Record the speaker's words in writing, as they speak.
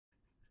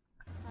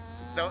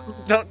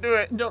Don't do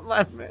it. Don't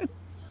laugh, man.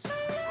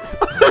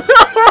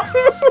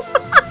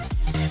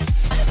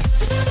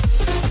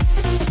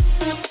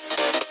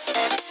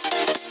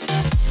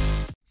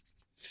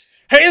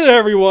 Hey there,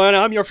 everyone.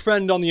 I'm your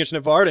friend on the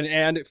internet, Varden,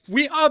 and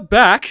we are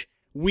back.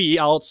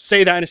 I'll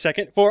say that in a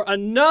second, for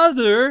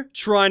another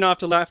Try Not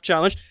to Laugh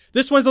challenge.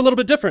 This one's a little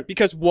bit different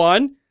because,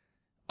 one,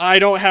 I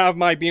don't have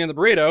my bean in the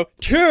burrito.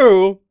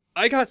 Two,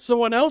 I got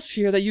someone else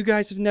here that you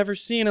guys have never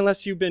seen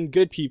unless you've been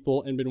good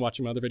people and been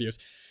watching my other videos.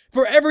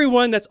 For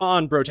everyone that's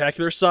on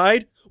Brotacular's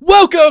side,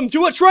 welcome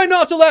to a Try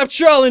Not to Laugh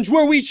challenge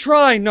where we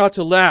try not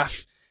to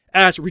laugh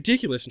at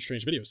ridiculous and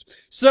strange videos.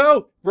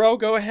 So, bro,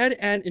 go ahead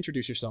and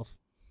introduce yourself.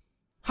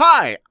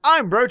 Hi,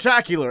 I'm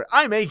Brotacular.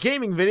 I make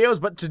gaming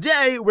videos, but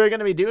today we're going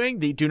to be doing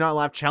the Do Not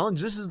Laugh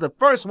challenge. This is the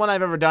first one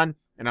I've ever done,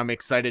 and I'm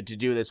excited to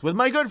do this with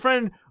my good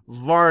friend,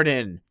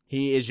 Varden.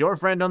 He is your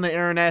friend on the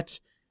internet.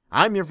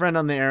 I'm your friend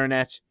on the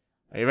internet.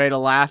 Are you ready to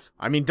laugh?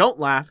 I mean, don't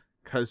laugh,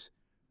 because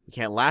we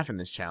can't laugh in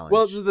this challenge.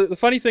 Well, the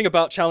funny thing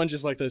about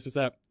challenges like this is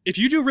that if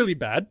you do really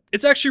bad,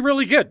 it's actually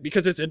really good,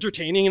 because it's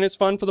entertaining and it's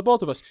fun for the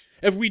both of us.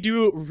 If we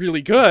do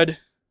really good,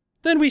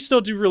 then we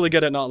still do really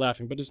good at not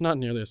laughing, but it's not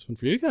nearly as fun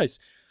for you guys.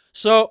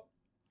 So,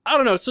 I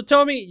don't know, so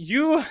tell me,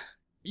 you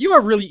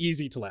are really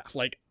easy to laugh.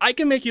 Like, I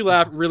can make you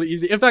laugh really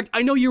easy. In fact,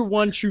 I know your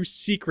one true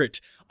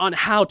secret on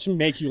how to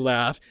make you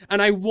laugh,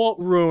 and I won't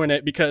ruin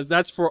it because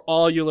that's for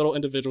all you little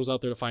individuals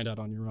out there to find out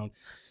on your own.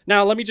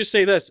 Now, let me just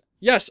say this.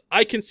 Yes,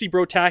 I can see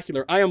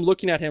Brotacular. I am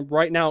looking at him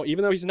right now,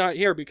 even though he's not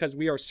here because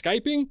we are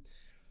Skyping.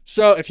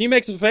 So, if he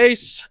makes a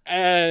face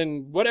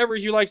and whatever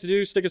he likes to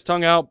do, stick his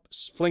tongue out,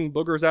 fling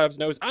boogers out of his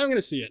nose, I'm going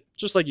to see it,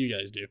 just like you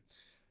guys do.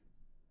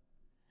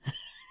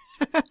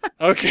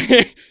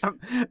 Okay. I'm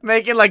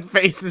making like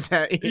faces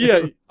at you.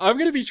 Yeah, I'm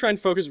gonna be trying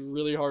to focus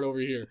really hard over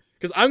here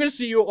because I'm gonna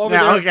see you over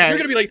there. Okay. You're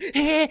gonna be like,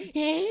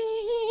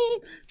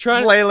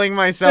 flailing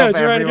myself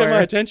trying to everywhere. get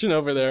my attention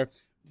over there.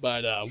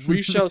 But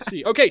we shall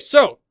see. Okay,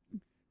 so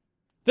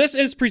this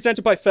is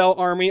presented by Fell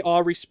Army.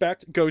 All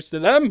respect goes to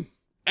them.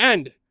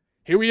 And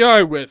here we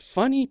are with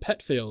funny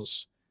pet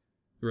fails.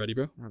 You ready,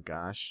 bro? Oh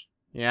gosh.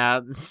 Yeah.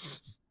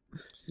 It's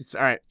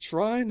all right.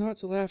 Try not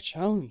to laugh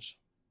challenge.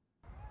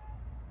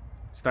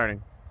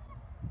 Starting.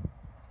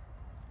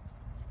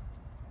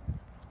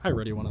 I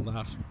already want to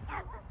laugh.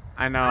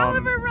 I know.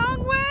 Oliver,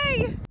 wrong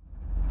way!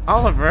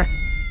 Oliver?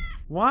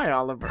 Why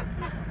Oliver?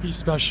 He's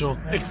special.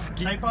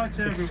 Excuse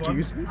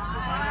me?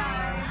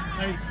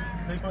 Hey,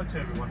 say bye to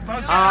everyone.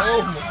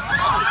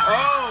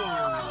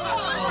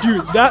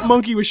 Dude, that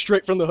monkey was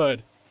straight from the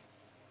hood.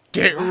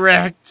 Get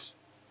wrecked.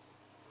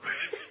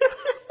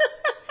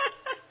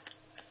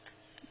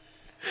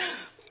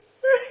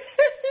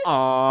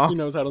 Aww. He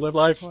knows how to live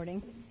life.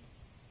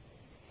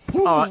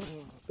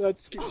 That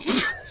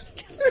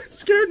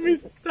scared me.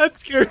 That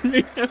scared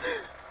me. The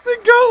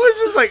goat was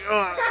just like,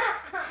 ugh.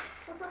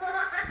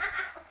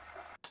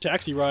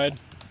 Taxi ride.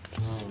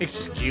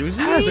 Excuse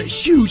me? That is a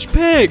huge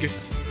pig.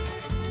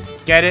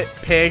 Get it?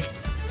 Pig.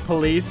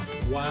 Police.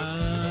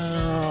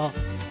 Wow.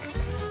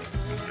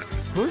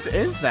 Whose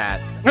is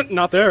that?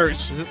 Not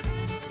theirs.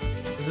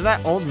 Is it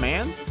that old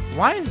man?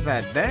 Why is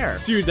that there?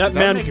 Dude, that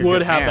That'd man make a would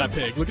good have man. that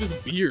pig. Look at his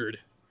beard.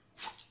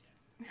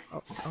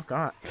 Oh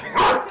god.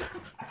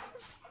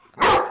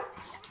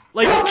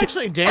 Like, It's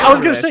actually dangerous. I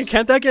was gonna say,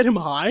 can't that get him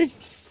high?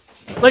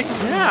 Like,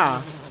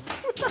 Yeah.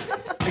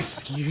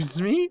 Excuse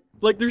me?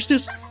 like there's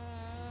just...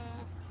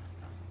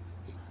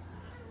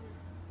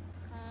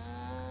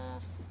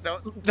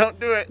 Don't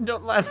do it.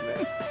 Don't laugh,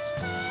 man.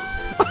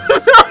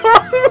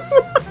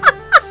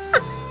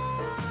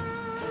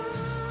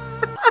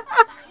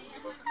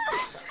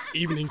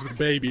 Evenings with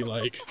baby,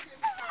 like.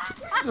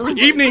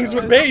 Evenings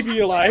with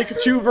baby, like.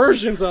 Two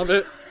versions of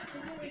it.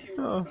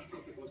 Oh,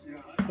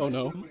 Oh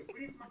no.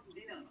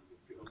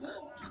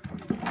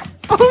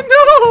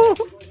 oh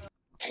no!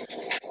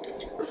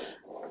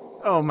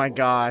 Oh my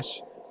gosh.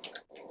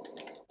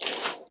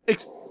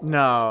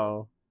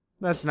 No.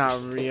 That's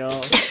not real.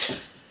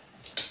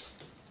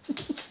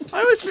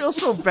 I always feel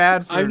so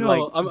bad for I know.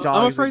 like I'm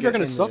dogs afraid that they're get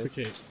gonna into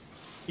suffocate.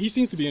 He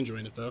seems to be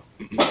enjoying it though.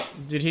 this.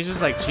 Dude, he's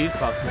just like cheese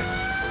puffs me.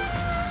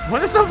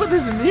 What is up with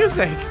this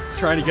music?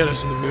 Trying to get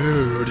us in the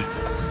mood.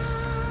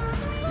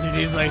 Dude,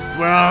 he's like,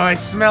 well, I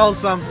smell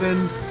something.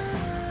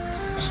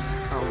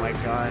 Oh my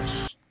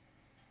gosh.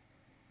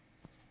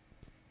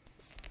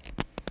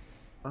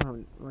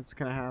 Oh, what's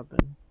gonna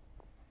happen?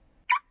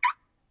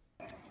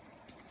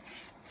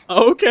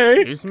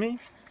 Okay. Excuse me?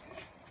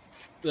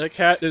 The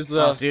cat is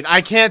Oh, dude,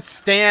 I can't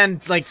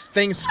stand like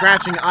things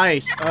scratching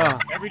ice. Ugh.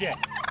 Every day.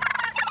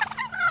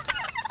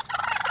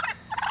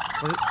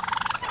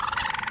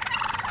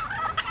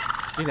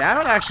 Dude, that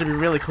would actually be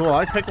really cool.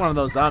 I'd pick one of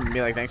those up and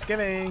be like,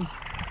 Thanksgiving.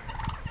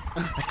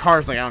 My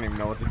car's like, I don't even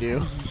know what to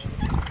do.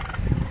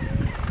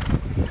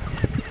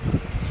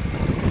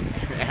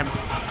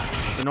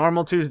 It's a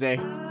normal Tuesday.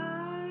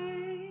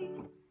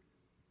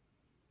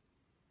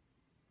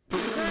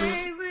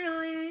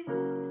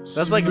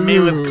 That's like me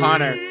with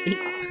Connor.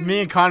 Me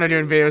and Connor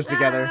doing videos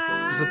together.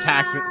 Just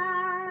attacks me.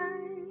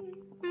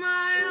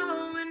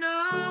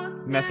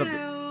 Mess up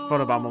the...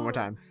 Photobomb one more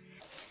time.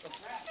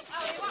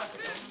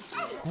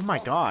 Oh my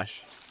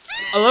gosh.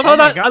 I love how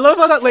I love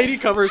how that lady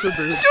covers her boobs.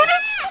 Dude,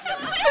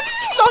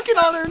 it's sucking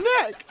on her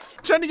neck.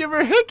 Trying to give her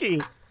a hickey.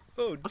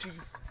 Oh,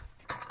 jeez.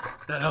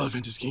 That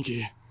elephant is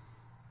kinky.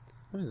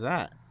 What is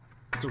that?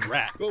 It's a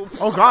rat.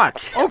 Oh god.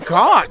 Oh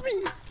god.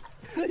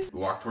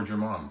 Walk towards your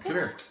mom. Come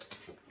here.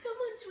 Come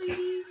on,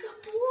 sweetie. Good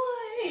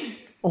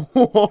boy.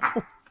 Oh.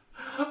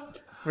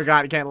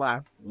 Forgot, can't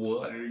laugh.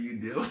 What are you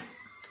doing?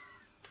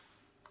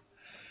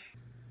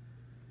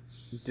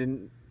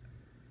 Didn't.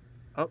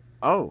 Oh.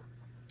 Oh.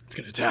 It's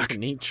gonna attack. That's a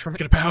neat trick. It's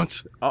gonna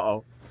pounce.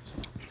 Uh-oh.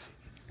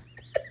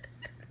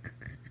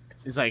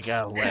 He's like,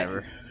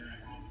 whatever.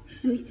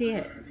 Let me see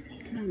it.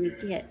 Come on, let me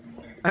see it.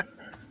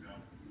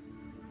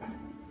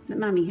 Let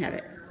mommy have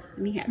it. Let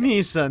me have it.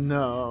 Misa,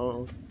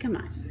 no. Come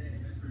on.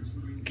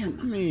 Come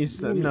on.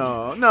 Misa,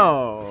 no.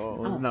 No.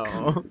 Oh, No.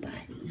 come on, buddy.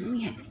 Let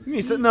me have it.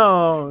 Misa,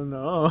 no.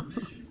 No.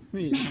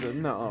 Misa,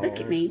 no. Look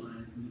at me.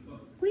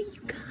 What do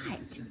you got?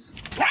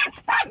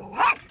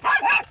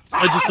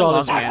 I just saw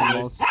Love this recently.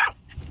 animals.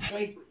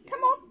 Wait,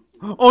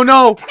 Oh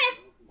no!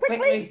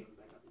 quickly.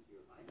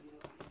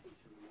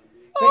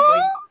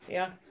 Quickly.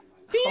 Yeah.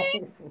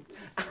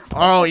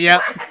 Oh,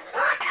 yep.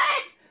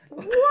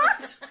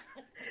 What?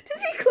 Did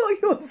he call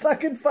you a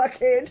fucking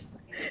fuckhead?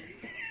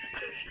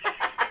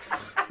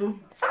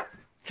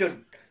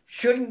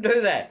 Shouldn't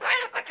do that.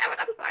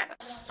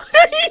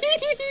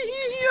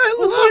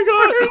 Oh my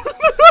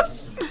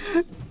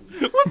god!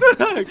 What the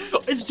heck?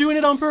 Oh, it's doing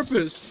it on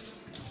purpose.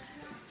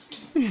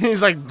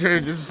 He's like,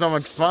 dude, this is so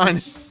much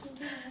fun.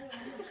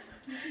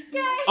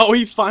 Oh,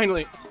 he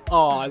finally.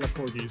 Oh, I love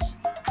corgis.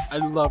 I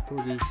love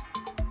corgis.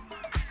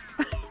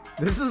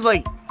 This is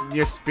like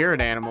your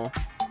spirit animal.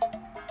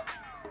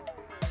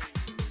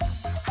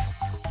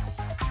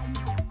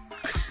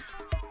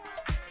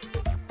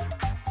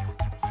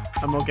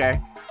 I'm okay.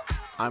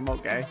 I'm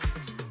okay.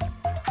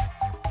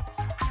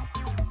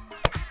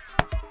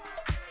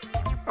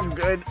 I'm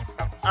good.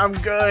 I'm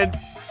good.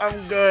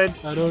 I'm good.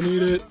 I don't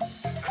need it.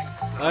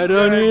 I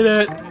don't need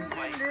it.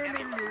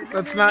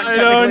 That's not I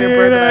don't technically a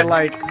bird need that I it.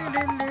 like.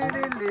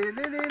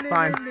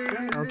 Fine.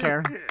 I don't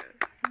care.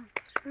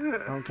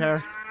 I don't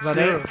care. Is that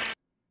it?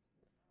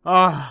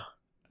 Ah.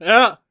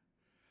 Yeah.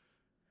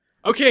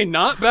 Okay,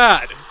 not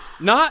bad.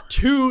 Not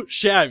too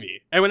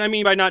shabby. And when I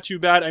mean by not too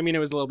bad, I mean it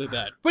was a little bit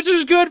bad. Which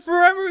is good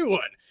for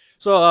everyone.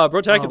 So,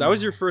 Brotacular, that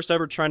was your first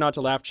ever try not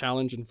to laugh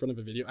challenge in front of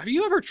a video. Have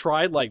you ever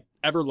tried, like,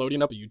 ever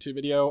loading up a YouTube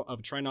video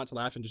of try not to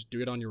laugh and just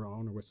do it on your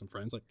own or with some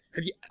friends? Like,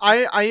 have you...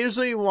 I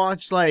usually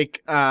watch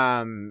like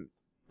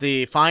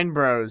the Fine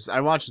Bros.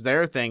 I watch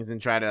their things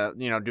and try to,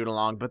 you know, do it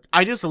along, but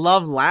I just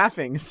love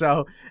laughing,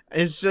 so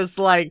it's just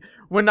like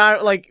when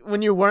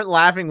you weren't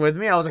laughing with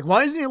me, I was like,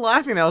 why isn't he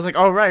laughing? I was like,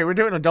 oh right, we're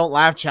doing a don't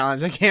laugh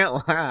challenge. I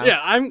can't laugh.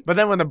 Yeah, But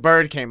then when the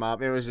bird came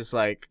up, it was just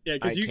like, Yeah,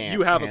 because I you can't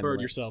have a handle bird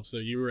it. yourself, so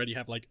you already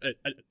have like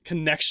a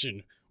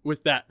connection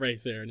with that right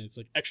there, and it's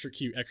like extra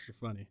cute, extra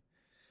funny.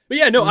 But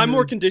yeah, no, I'm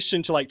more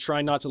conditioned to like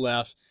try not to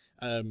laugh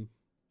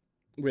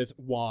with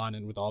Juan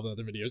and with all the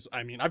other videos.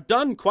 I mean, I've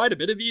done quite a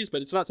bit of these,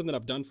 but it's not something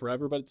I've done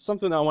forever, but it's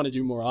something that I want to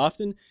do more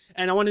often.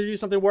 And I want to do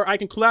something where I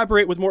can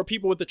collaborate with more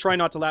people with the Try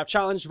Not to Laugh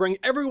challenge, bring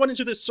everyone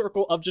into this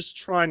circle of just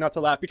trying not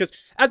to laugh, because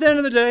at the end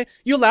of the day,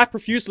 you laugh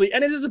profusely,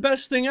 and it is the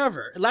best thing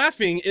ever.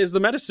 Laughing is the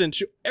medicine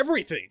to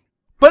everything.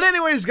 But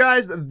anyways,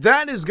 guys,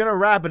 that is going to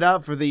wrap it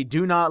up for the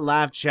Do Not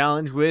Laugh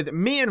Challenge with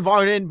me and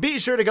Varden. Be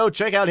sure to go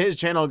check out his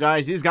channel,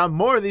 guys. He's got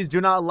more of these Do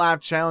Not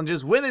Laugh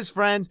Challenges with his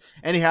friends,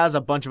 and he has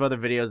a bunch of other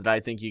videos that I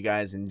think you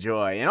guys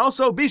enjoy. And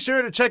also, be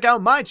sure to check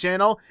out my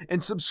channel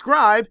and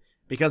subscribe,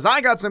 because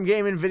I got some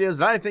gaming videos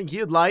that I think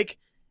you'd like.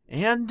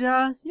 And,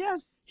 yeah.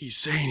 He's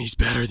saying he's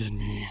better than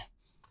me.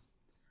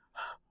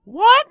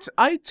 What?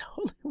 I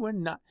totally would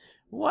not.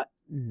 What?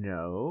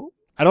 No.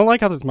 I don't like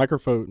how this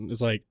microphone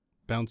is like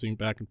bouncing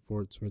back and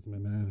forth towards my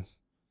mouth.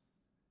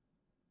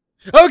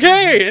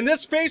 Okay, in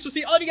this space, we'll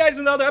see all of you guys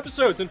in other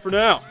episodes, and for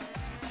now,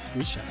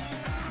 we shall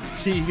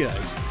see you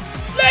guys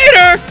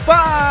later!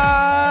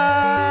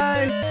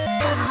 Bye!